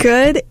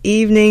Good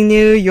evening,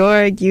 New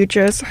York. You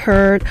just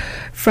heard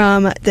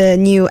from the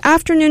new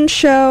afternoon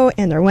show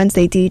and our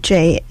Wednesday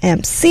DJ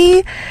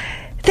MC.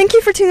 Thank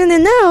you for tuning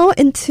in now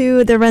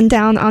into the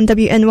rundown on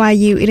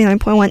WNYU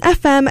 89.1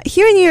 FM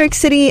here in New York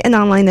City and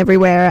online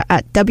everywhere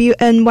at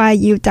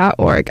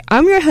WNYU.org.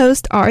 I'm your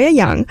host, Aria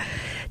Young.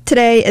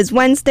 Today is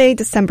Wednesday,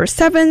 December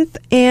 7th,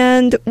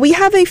 and we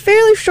have a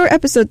fairly short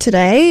episode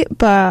today,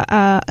 but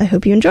I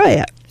hope you enjoy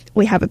it.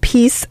 We have a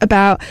piece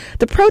about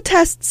the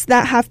protests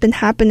that have been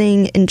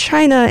happening in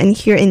China and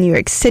here in New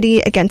York City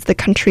against the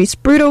country's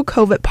brutal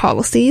COVID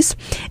policies.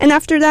 And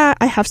after that,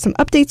 I have some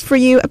updates for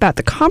you about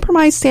the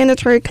compromised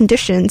sanitary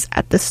conditions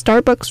at the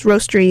Starbucks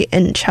roastery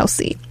in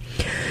Chelsea.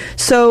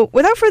 So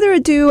without further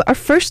ado, our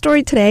first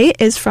story today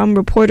is from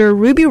reporter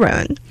Ruby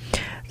Roane.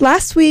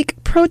 Last week,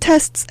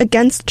 protests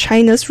against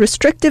China's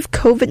restrictive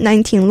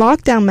COVID-19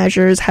 lockdown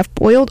measures have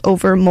boiled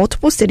over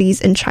multiple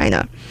cities in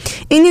China.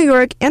 In New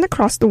York and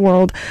across the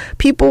world,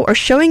 people are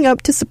showing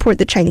up to support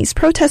the Chinese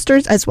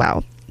protesters as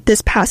well.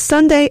 This past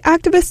Sunday,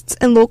 activists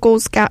and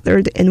locals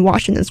gathered in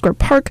Washington Square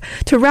Park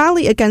to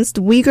rally against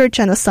Uyghur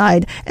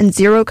Genocide and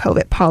zero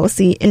COVID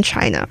policy in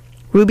China.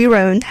 Ruby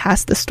Roane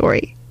has the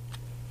story.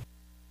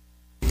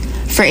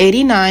 For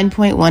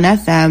 89.1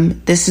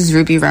 FM, this is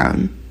Ruby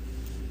Roane.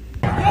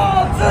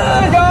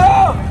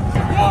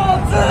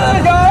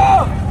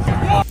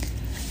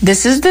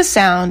 This is the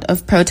sound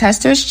of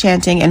protesters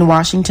chanting in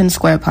Washington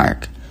Square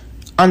Park.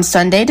 On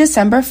Sunday,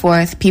 December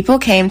 4th, people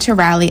came to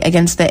rally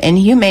against the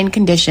inhumane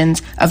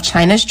conditions of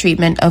China's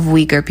treatment of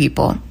Uyghur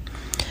people.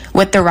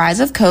 With the rise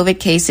of COVID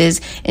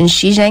cases in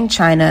Xinjiang,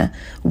 China,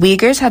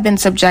 Uyghurs have been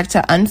subject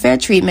to unfair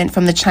treatment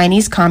from the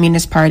Chinese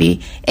Communist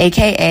Party,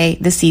 aka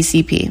the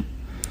CCP.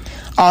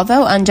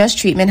 Although unjust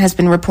treatment has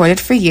been reported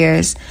for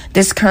years,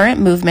 this current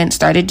movement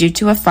started due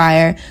to a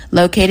fire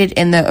located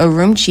in the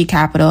Urumqi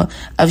capital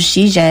of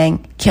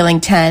Xinjiang, killing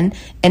 10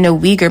 in a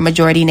Uyghur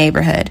majority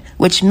neighborhood,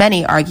 which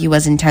many argue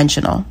was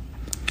intentional.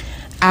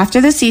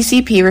 After the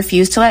CCP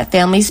refused to let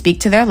families speak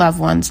to their loved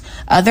ones,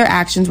 other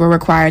actions were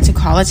required to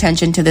call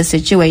attention to the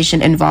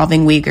situation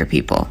involving Uyghur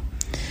people.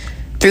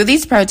 Through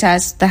these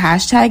protests, the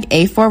hashtag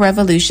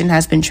A4Revolution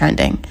has been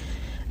trending.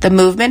 The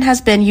movement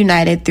has been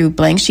united through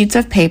blank sheets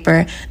of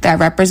paper that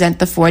represent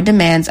the 4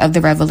 demands of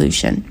the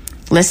revolution,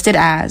 listed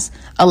as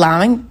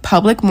allowing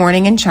public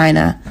mourning in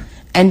China,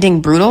 ending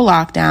brutal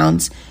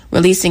lockdowns,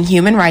 releasing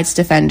human rights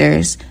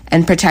defenders,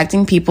 and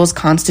protecting people's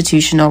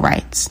constitutional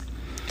rights.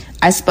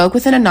 I spoke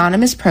with an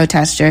anonymous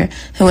protester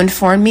who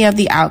informed me of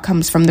the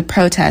outcomes from the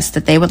protests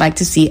that they would like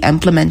to see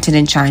implemented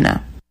in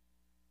China.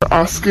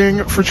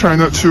 Asking for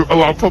China to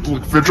allow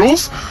public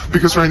vigils,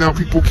 because right now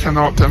people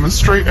cannot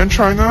demonstrate in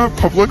China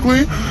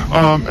publicly,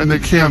 and they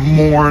can't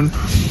mourn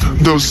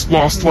those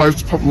lost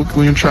lives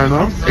publicly in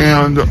China,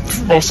 and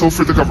also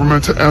for the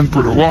government to end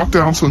brutal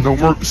lockdown, so no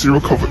more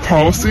zero COVID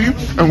policy,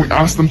 and we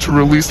asked them to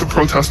release the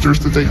protesters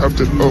that they have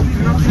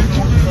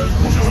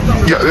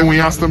and we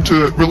asked them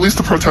to release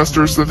the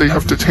protesters that they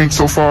have detained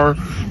so far,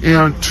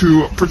 and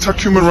to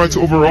protect human rights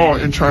overall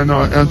in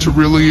China, and to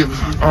really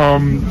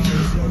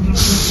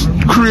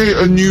create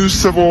a new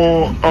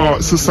civil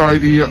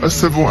society, a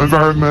civil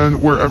environment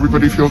where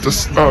everybody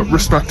feels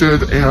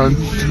respected and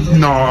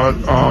not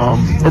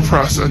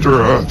oppressed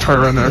under a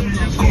tyrannic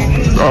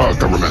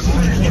government.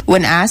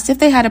 When asked if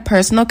they had a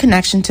personal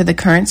connection to the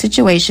current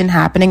situation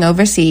happening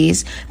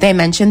overseas, they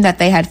mentioned that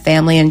they had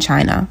family in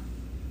China.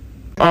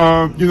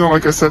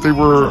 Like I said, they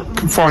were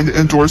confined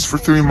indoors for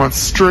 3 months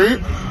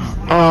straight.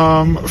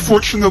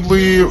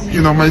 Fortunately,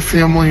 my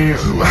family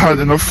had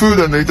enough food,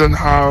 and they didn't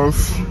have,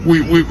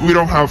 we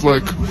don't have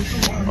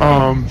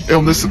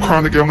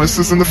chronic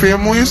illnesses in the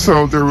family,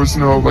 so there was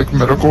no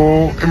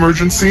medical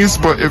emergencies,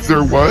 but if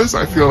there was,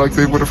 I feel like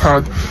they would have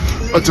had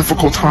a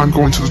difficult time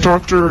going to the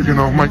doctor.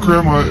 My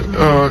grandma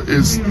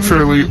is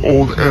fairly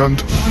old,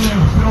 and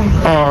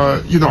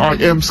I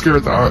am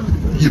scared that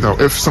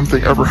if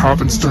something ever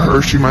happens to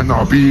her, she might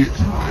not be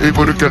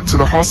able to get to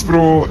the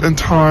hospital in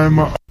time.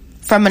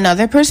 From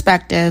another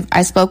perspective,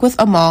 I spoke with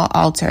Amal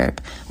Alterb,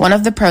 one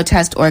of the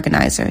protest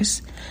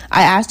organizers.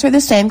 I asked her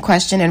the same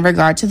question in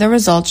regard to the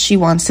results she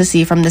wants to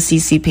see from the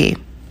CCP.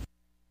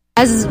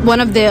 As one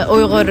of the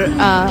Uyghur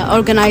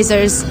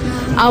organizers,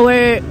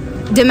 our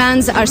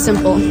demands are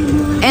simple.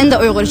 End the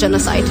Uyghur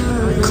Genocide.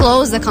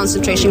 Close the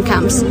concentration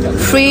camps.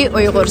 Free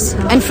Uyghurs.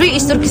 And free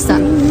East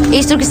Turkestan.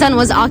 East Turkestan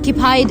was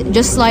occupied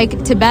just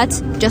like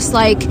Tibet, just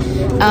like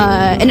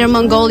Inner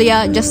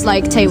Mongolia, just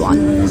like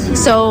Taiwan.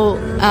 So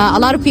a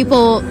lot of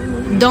people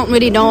don't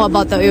really know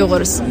about the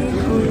Uyghurs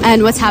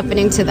and what's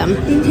happening to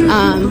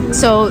them.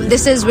 So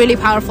this is really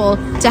powerful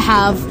to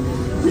have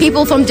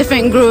people from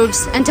different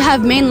groups and to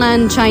have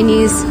mainland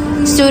Chinese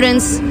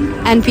students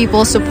and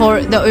people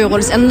support the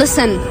Uyghurs and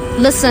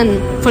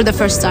listen for the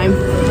first time.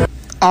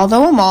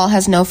 Although Amal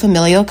has no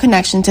familial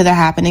connection to the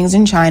happenings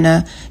in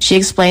China, she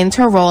explains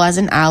her role as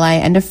an ally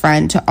and a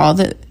friend to all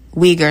the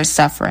Uyghurs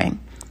suffering.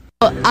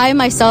 I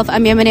myself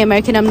am Yemeni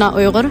American, I'm not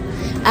Uyghur,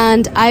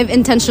 and I've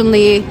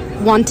intentionally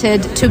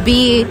wanted to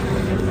be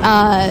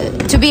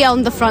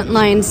on the front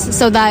lines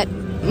so that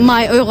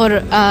my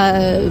Uyghur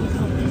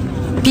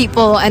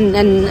people and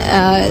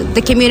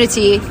the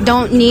community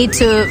don't need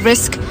to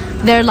risk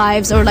their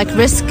lives or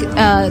risk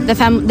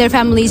their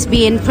families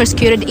being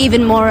persecuted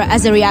even more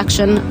as a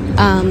reaction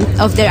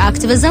of their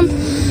activism.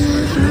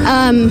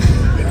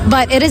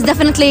 But it is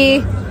definitely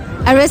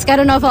a risk. I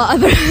don't know if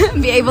I'll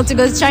ever be able to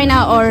go to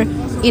China, or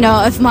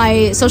if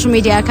my social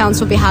media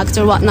accounts will be hacked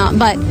or whatnot.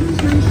 But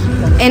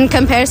in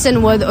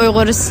comparison with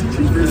Uyghurs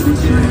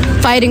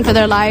fighting for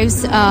their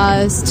lives,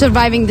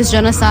 surviving this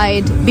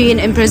genocide, being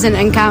imprisoned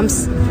in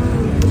camps,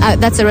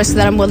 that's a risk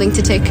that I'm willing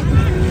to take.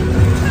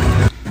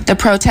 The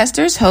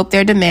protesters hope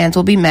their demands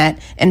will be met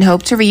and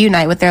hope to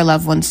reunite with their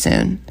loved ones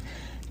soon.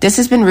 This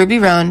has been Ruby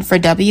Roane for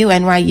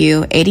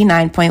WNYU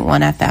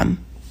 89.1 FM.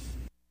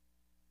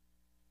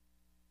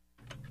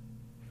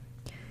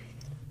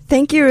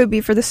 Thank you,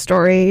 Ruby, for the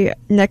story.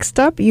 Next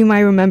up, you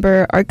might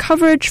remember our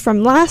coverage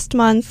from last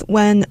month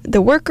when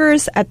the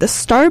workers at the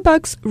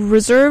Starbucks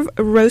Reserve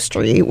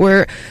Roastery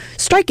were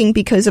striking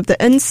because of the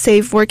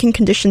unsafe working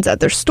conditions at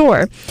their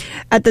store.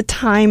 At the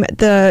time,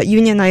 the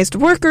unionized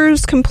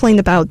workers complained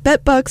about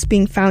bedbugs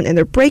being found in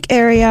their break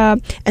area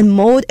and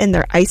mold in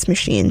their ice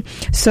machine.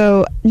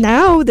 So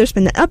now there's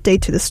been an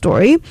update to the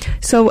story.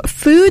 So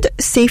food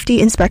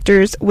safety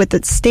inspectors with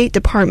the State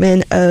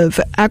Department of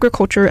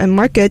Agriculture and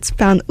Markets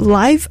found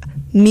live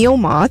meal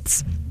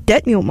moths,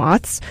 dead meal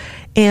moths,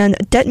 and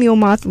dead meal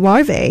moth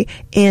larvae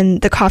in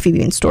the coffee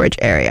bean storage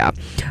area.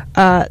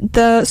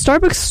 The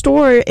Starbucks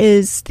store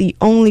is the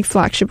only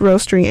flagship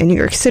roastery in New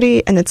York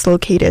City, and it's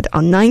located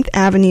on 9th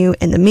Avenue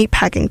in the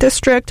Meatpacking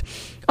District.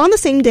 On the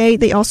same day,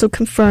 they also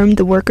confirmed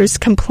the workers'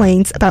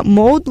 complaints about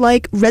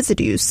mold-like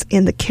residues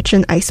in the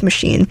kitchen ice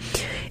machine.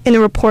 In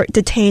a report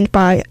detained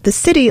by the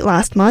city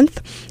last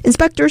month,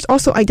 inspectors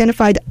also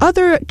identified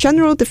other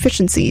general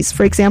deficiencies.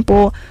 For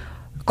example,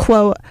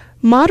 quote,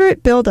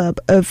 moderate buildup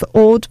of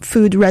old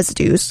food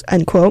residues,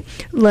 end quote,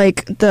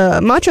 like the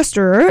matcha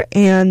stirrer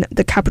and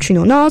the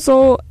cappuccino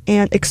nozzle,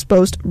 and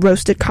exposed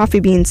roasted coffee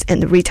beans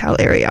in the retail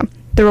area.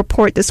 The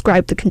report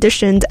described the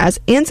conditions as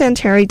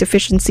sanitary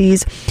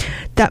deficiencies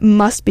that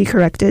must be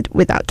corrected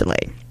without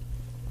delay.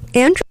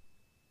 And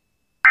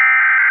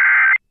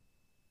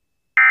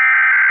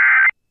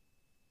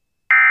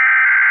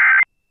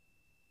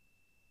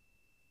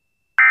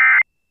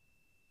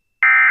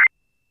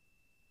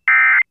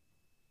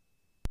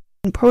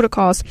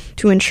protocols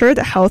to ensure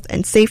the health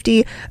and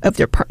safety of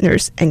their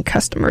partners and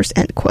customers,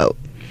 end quote.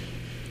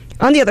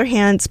 On the other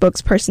hand,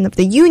 spokesperson of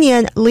the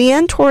union,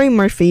 Leanne Torrey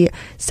Murphy,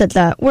 said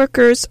that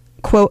workers,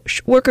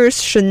 quote,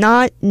 workers should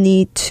not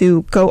need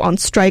to go on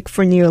strike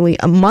for nearly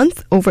a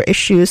month over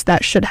issues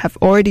that should have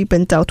already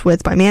been dealt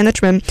with by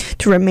management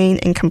to remain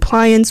in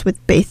compliance with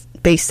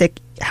basic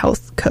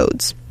health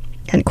codes,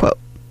 end quote.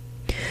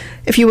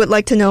 If you would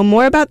like to know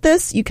more about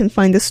this, you can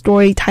find the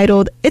story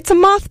titled, It's a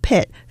Moth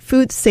Pit.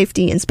 Food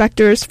safety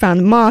inspectors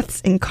found moths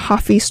in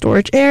coffee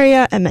storage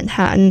area at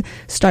Manhattan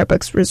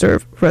Starbucks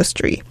Reserve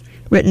Roastery,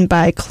 written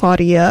by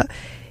Claudia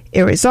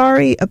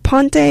Irizarry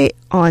Aponte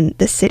on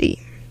The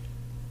City.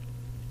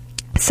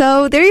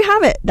 So there you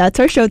have it. That's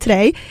our show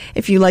today.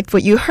 If you liked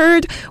what you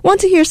heard,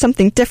 want to hear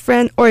something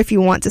different, or if you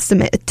want to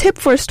submit a tip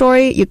for a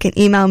story, you can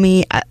email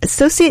me at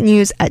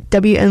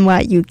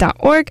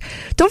associatenews@wnyu.org.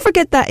 Don't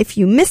forget that if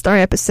you missed our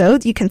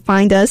episode, you can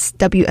find us,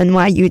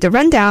 WNYU The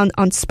Rundown,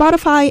 on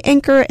Spotify,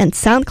 Anchor, and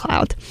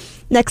SoundCloud.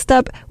 Next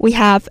up, we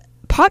have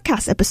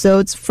podcast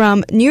episodes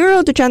from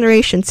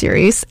Neurodegeneration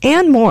series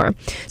and more.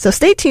 So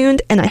stay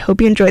tuned, and I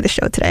hope you enjoy the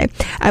show today.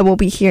 I will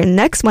be here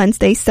next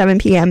Wednesday, 7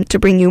 p.m. to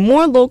bring you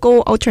more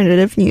local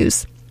alternative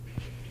news.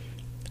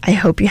 I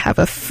hope you have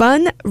a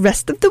fun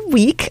rest of the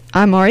week.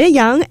 I'm Aria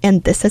Young,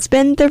 and this has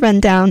been The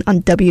Rundown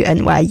on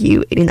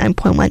WNYU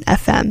 89.1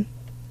 FM.